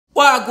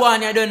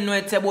Wagwan, you don't know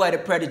it's a boy the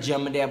Prodigy.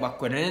 I'm there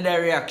back with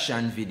another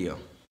reaction video.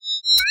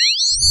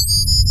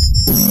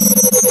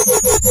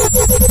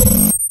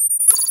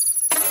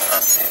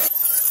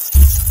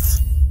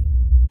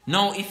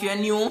 Now, if you're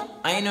new,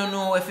 I don't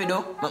know what you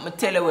do, but me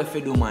tell you what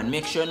you do, man.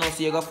 Make sure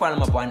you go follow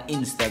me up on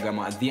Instagram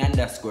at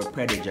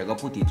 _Prodigy. I go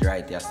put it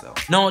right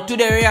yourself. Now, to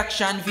the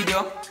reaction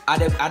video, at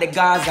the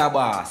Gaza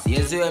Boss.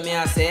 You see what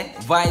I say?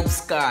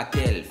 Vybz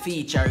Kartel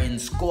featuring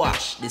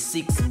Squash, the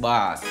 6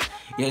 bars.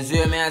 You see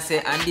what I say?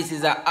 And this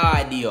is an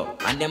audio.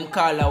 And them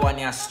call that one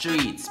your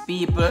streets.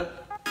 People,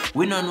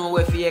 we don't know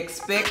what you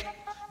expect.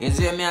 You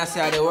see what I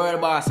say? The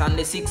world boss and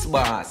the 6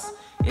 bars.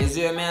 You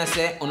see what I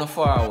say? On the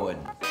forward.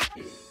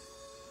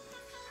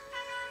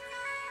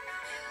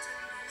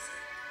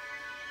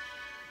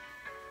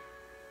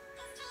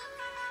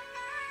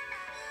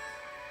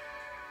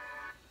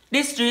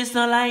 The streets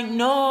not like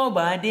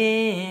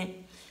nobody.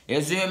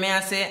 You see me I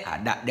say?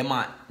 That them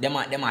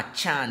a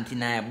chant in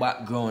the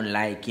background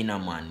like in a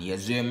man. You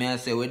see me I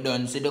say? We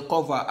don't see the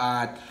cover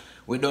art.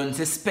 We don't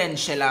see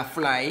Spencer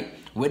fly.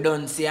 We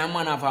don't see a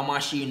man of a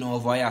machine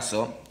over here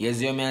so. You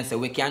see me I say?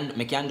 We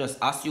can just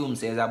assume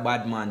say it's a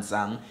bad man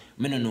song.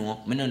 Me no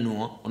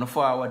know. On the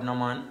forward no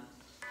man.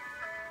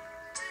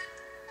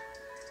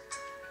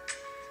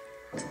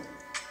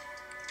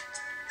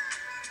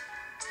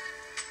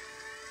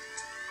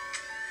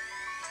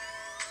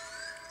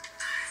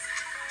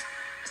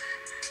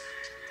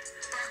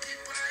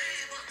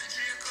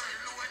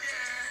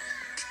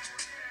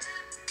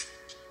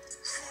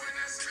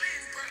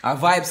 A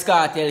Vybz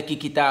Kartel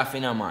kick it off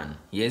in a man.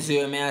 You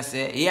see what I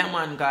say? Yeah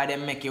man, cause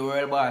them make your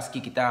world boss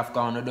kick it off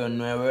cause you don't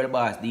know world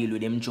boss deal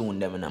with them tune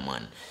them in a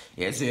man.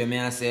 You see what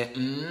I say?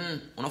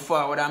 On the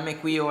forward and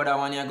make we order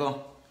one you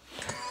go.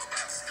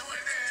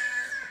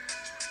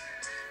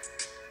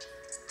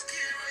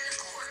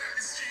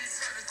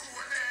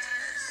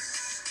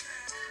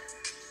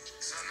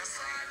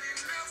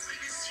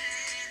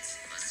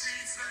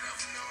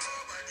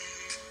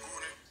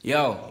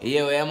 Yo, you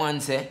hear what your man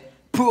say?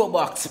 Pro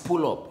box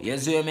pull up. You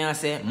see what I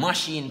say?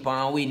 Machine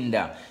pan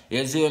window.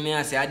 You see what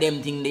I say?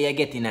 Them thing they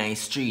get in the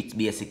streets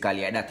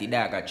basically. That the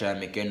dog I try to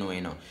make you know,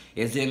 you know.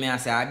 You see what I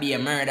say? I be a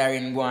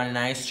murdering going in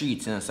the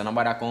streets, you know, so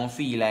nobody can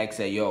feel like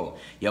say, yo,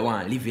 you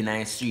want to live in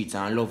the streets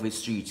and love the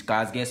streets.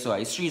 Cause guess what?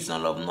 The streets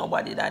don't love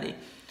nobody, daddy.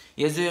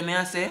 You see what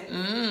I say?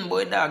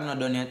 Boy dog not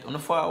done it. On the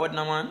forward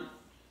no man.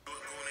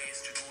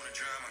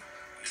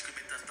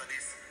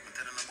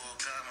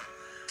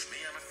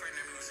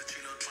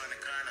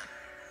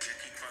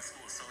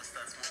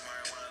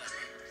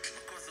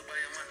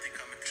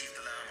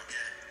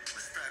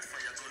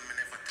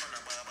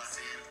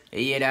 You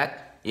hear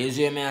that? You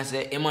see me I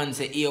say, a man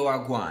say, here we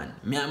go on.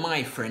 Me and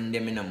my friend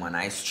them in the man,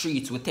 I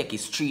streets, we take a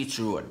street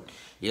road.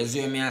 You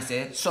see me I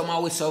say,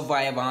 some we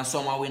survive and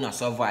some we not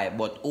survive.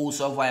 But who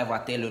survive I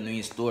tell you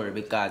no story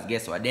because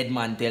guess what? Dead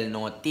man tell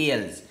no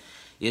tales.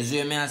 You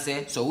see me I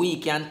say? So we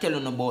can tell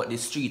you about the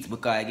streets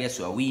because guess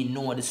what? We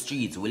know the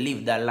streets. We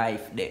live that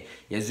life there.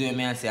 You see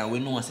me I say? And we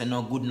know say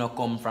no good no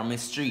come from the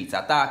streets.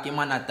 I talk him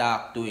and I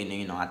talk to him,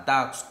 you know. I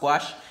talk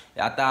Squash.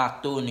 I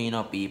talk to you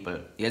know people.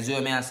 You see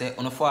what I say?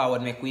 On the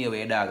forward make way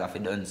away dog if you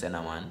don't say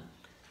no man.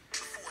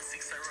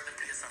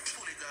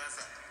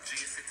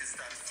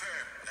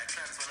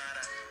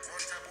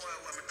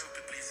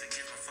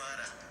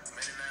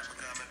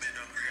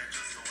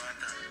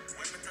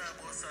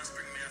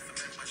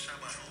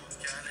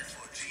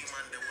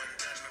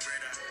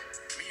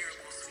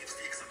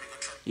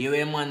 You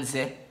hear man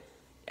say?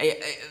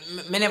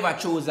 Me never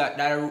choose that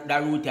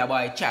route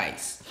by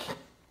choice.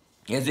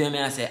 You see me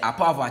I say? A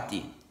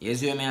poverty. You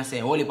see me I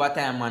say? Only part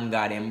time man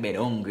got in bed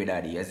hungry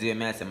daddy. You see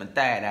me I say? I'm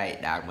tired of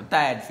it dog. I'm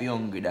tired for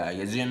hungry dog.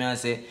 You see me I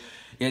say?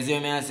 You see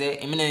me I say?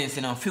 I'm not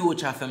see no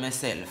future for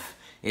myself.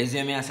 You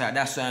see me I say?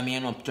 That's why I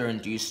end up turn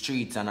to the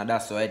streets and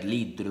that's why it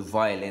lead to the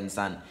violence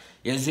and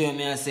you see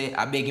me I say?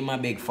 I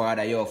beg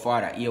father, yo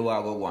father, here we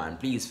go on.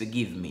 Please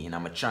forgive me. And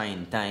I'm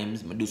trying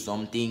times, I do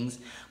some things,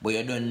 but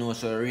you don't know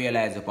so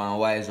realize upon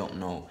wise up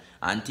now.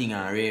 And thing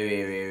and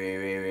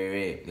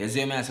re. You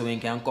see me I say when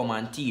you can come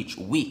and teach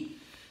we.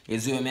 You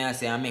see me I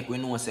say I make we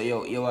know say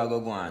yo, here we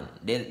go on.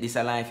 This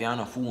a life you are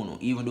not fool.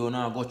 Even though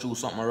now go through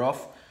something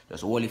rough,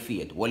 just hold it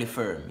faith, hold it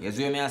firm. You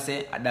see me I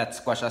say? That's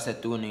Squash I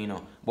said to you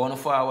know. But on the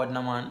forward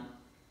now man.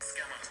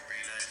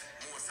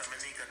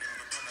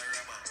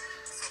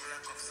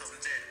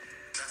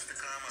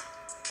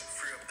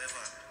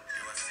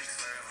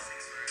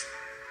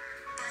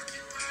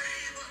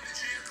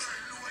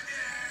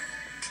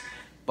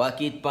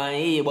 Pocket pan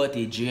here, but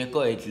the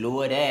Draco it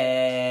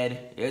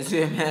loaded. You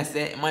see me I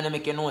say? Man, I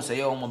make you know say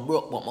yo, I'm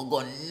broke, but my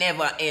gun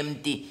never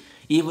empty.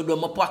 Even though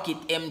my pocket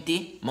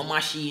empty, my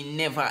machine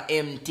never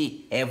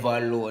empty. Ever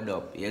load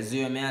up. You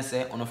see me I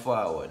say? On the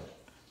forward.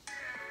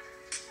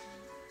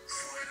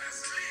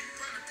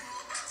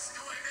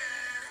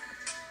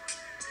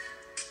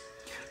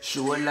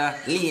 Shoulder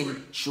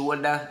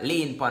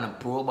lean pan a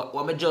pro, but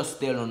what me just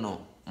tell you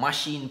now.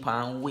 Machine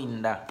pan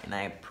window in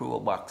a pro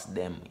box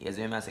them. You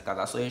see me I say? Cause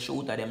I saw a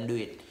shooter them do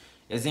it.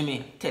 You see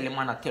me? Tell him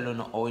man I tell you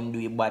no how him do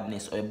your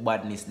badness or your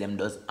badness them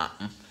does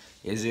happen.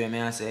 You see me?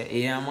 I say,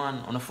 yeah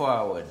man, on the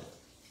forward.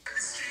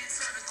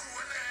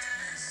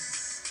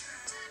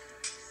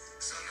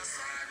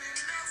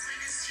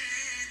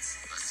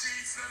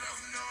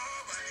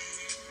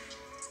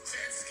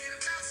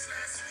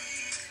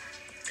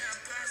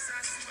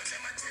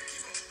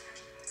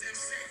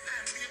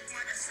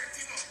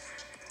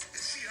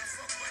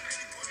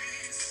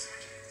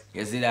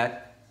 You see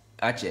that?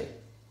 Actually,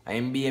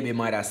 I'm baby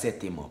mother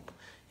set him up.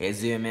 You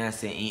see me? I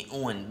say, his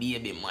own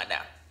baby mother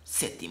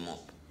set him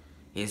up.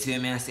 You see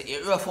me? I say,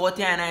 it rough out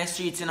here in the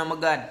streets, you know, my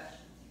God.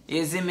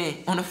 You see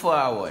me? On the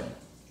forward.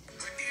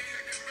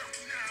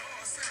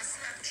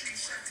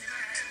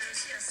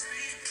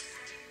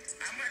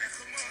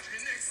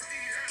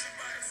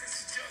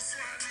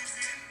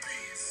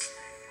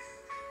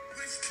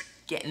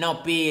 Get no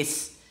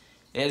peace.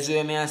 That's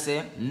what I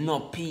say. No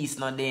peace,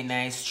 no day in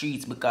the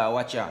streets. Because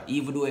watch out.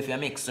 Even though if you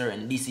make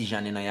certain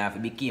decisions, you know, you have to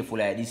be careful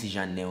of the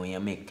decision then when you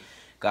make.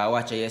 Because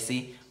watch out, you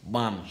see,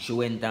 bam, she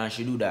went and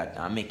she do that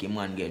and make a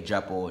man get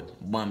drop out.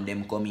 Bam,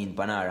 them come in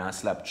panara and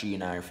slap tree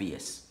in her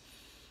face.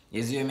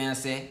 You see what I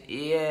say?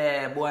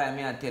 Yeah, boy,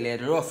 me I tell you,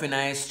 it's rough in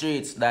the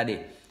streets,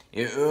 daddy.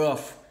 It's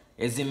rough.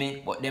 You see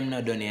me? But them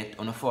not done it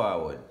on the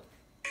forward.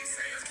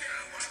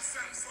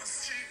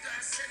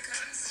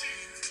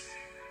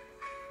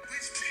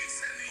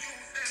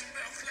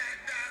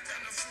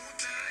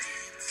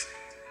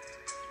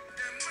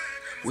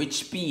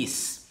 Which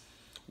peace?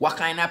 What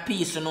kind of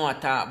peace you know I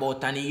talk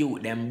about and the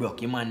youth them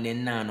broke? You man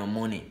them nah no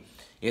money.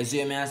 You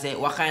see me I say?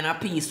 What kind of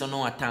peace you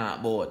know I talk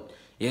about?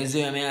 You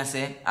see me I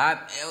say?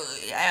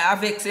 I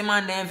vex him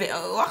man them.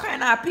 What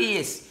kind of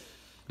peace?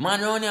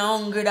 Man round here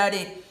hungry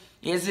daddy.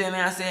 You see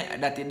me I say?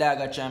 That the dog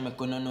a try me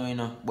couldn't know you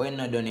know. But you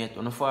not done it.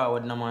 On the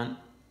forward no man.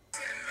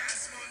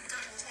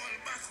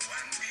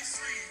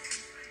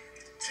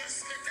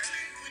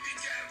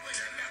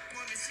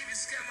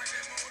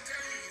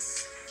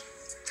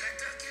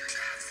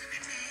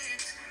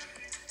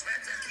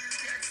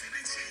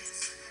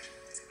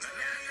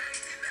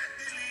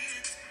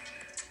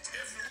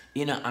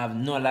 You don't have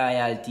no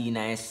loyalty in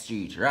the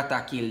street.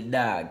 Rata kill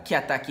dog,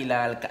 cat kill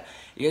all cat.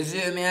 You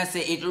see me I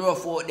say it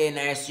rough out there in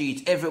the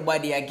streets.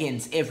 Everybody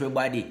against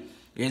everybody.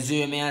 You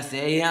see me I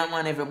say, yeah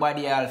man,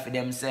 everybody all for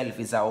themselves.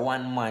 It's a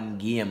one-man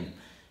game.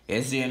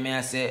 You see me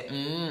I say,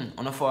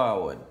 on the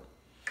forward.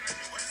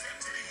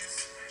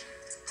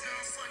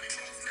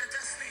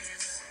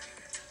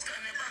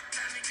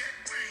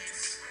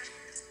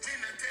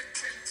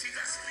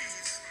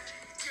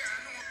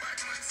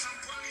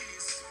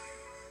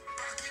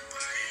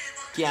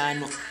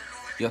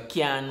 You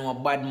can't know a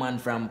bad man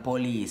from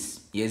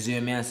police. You see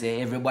me I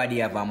say everybody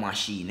have a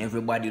machine,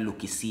 everybody look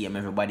the same,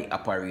 everybody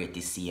operate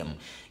the same.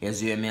 You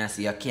see me I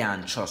say you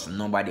can't trust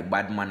nobody.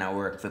 Bad man a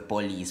work for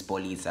police,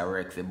 police a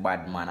work for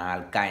bad man,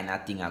 all kind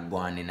of thing are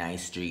going in the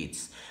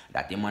streets.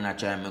 That the man a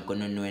try make you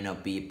know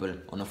enough people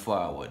on the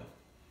forward.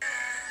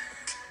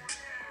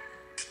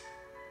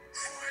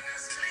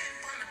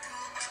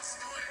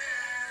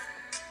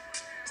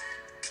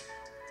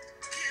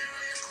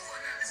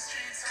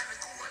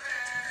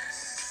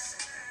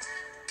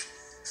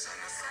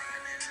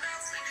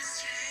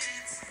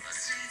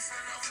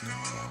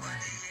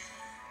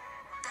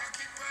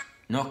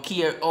 No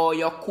care how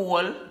you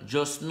cool,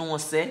 just know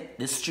say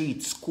the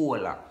streets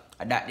cooler.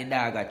 That the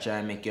dog a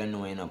try make you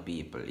know enough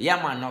people.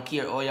 Yeah man, no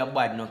care how you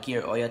bad, no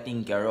care how you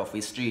think you're rough,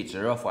 the streets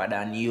rougher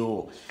than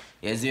you.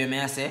 You see me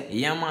I say?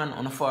 Yeah man,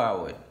 on the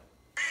forward.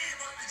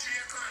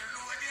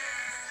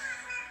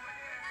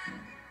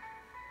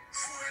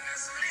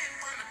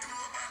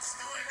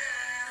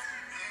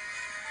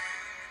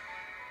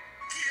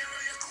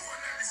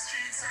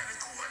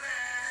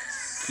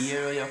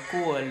 Here are your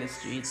cool, the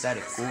streets are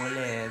the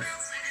coolest.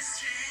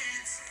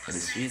 The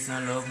streets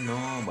don't love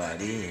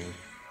nobody.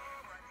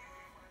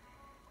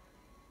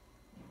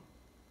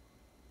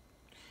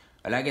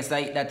 Well, I guess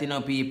like that, you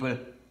know, people.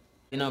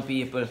 You know,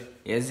 people.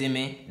 You see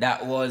me?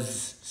 That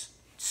was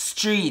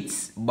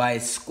Streets by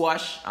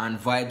Squash and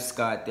Vybz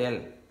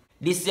Kartel.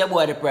 This is your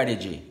boy, The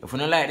Prodigy. If you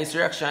don't like this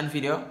reaction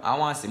video, I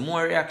want to see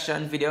more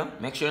reaction video.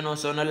 Make sure you know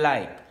so no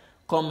like,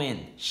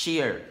 comment,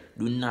 share.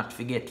 Do not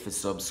forget to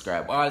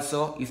subscribe.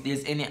 Also, if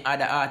there's any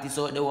other artists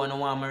out there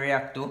want me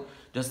react to,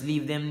 just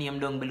leave them name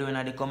down below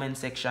in the comment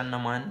section,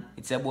 man.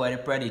 It's your boy, The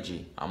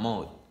Prodigy. I'm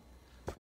out.